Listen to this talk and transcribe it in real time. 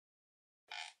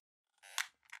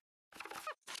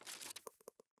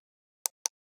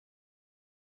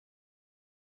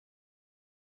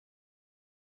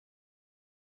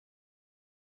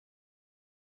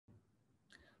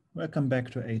Welcome back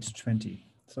to 8:20.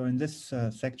 So in this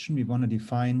section, we want to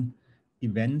define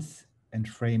events and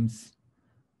frames.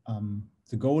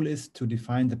 The goal is to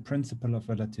define the principle of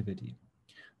relativity.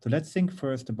 So let's think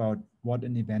first about what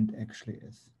an event actually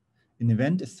is. An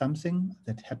event is something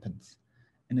that happens,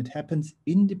 and it happens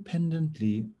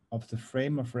independently of the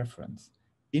frame of reference,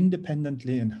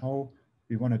 independently in how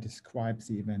we want to describe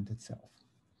the event itself.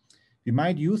 We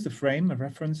might use the frame, a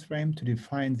reference frame, to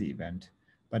define the event.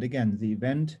 But again, the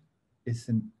event is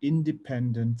an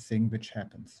independent thing which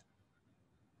happens.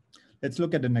 Let's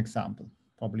look at an example,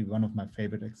 probably one of my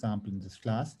favorite examples in this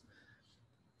class.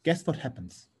 Guess what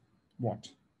happens?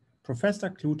 What? Professor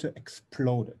Klute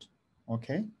exploded,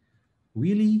 okay?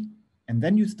 Really? And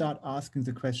then you start asking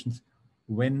the questions,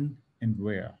 when and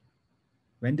where?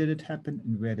 When did it happen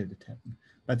and where did it happen?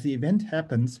 But the event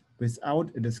happens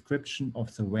without a description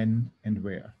of the when and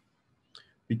where.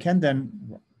 We can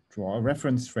then draw a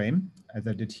reference frame, as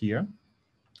I did here,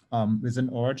 with an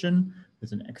origin,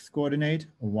 with an x coordinate,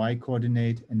 a y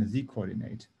coordinate, and a z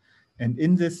coordinate. And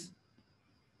in this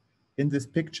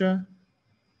picture,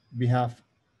 we have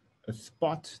a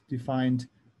spot defined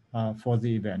for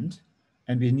the event.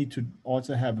 And we need to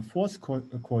also have a fourth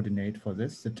coordinate for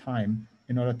this, the time,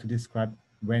 in order to describe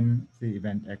when the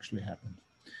event actually happened.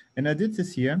 And I did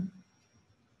this here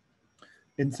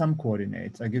in some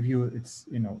coordinates. I give you, it's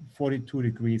 42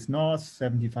 degrees north,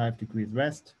 75 degrees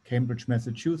west, Cambridge,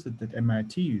 Massachusetts at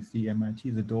MIT. You see MIT,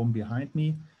 the dome behind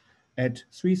me, at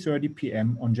 3:30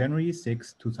 p.m. on January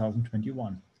 6,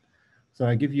 2021. So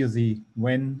I give you the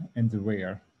when and the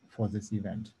where for this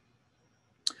event.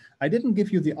 I didn't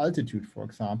give you the altitude, for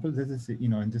example. This is,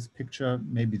 in this picture,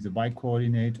 maybe the y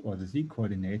coordinate or the z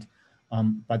coordinate,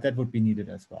 but that would be needed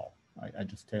as well. I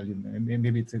just tell you,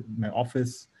 maybe it's my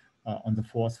office on the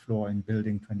 4th floor in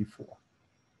building 24.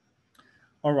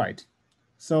 All right,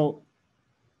 so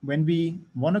when we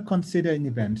want to consider an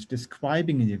event,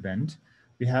 describing an event,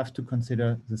 we have to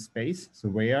consider the space, the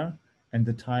where, and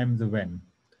the time, the when.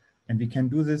 And we can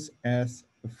do this as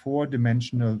a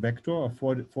 4-dimensional vector or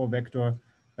four vector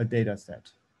data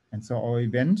set. And so our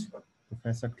event,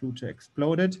 Professor Klute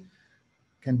exploded,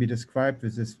 can be described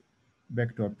with this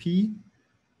vector P,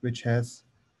 which has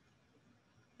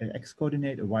an x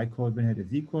coordinate, a y coordinate, a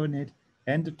z coordinate,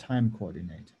 and a time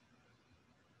coordinate.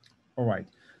 All right,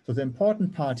 so the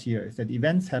important part here is that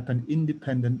events happen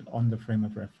independent on the frame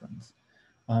of reference.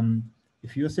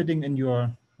 If you're sitting in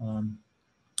your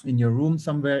room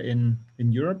somewhere in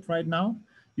Europe right now,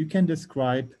 you can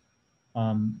describe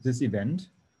this event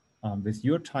with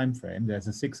your time frame. There's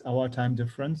a 6-hour time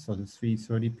difference, so the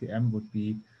 3:30 p.m. would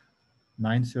be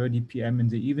 9:30 p.m. in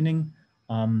the evening.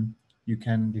 You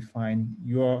can define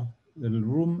your little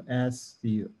room as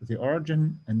the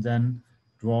origin and then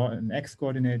draw an x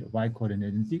coordinate, a y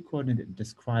coordinate, and z coordinate and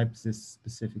describe this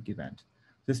specific event.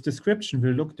 This description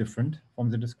will look different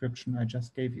from the description I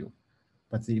just gave you,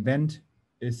 but the event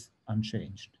is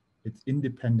unchanged. It's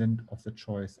independent of the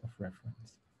choice of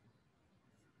reference.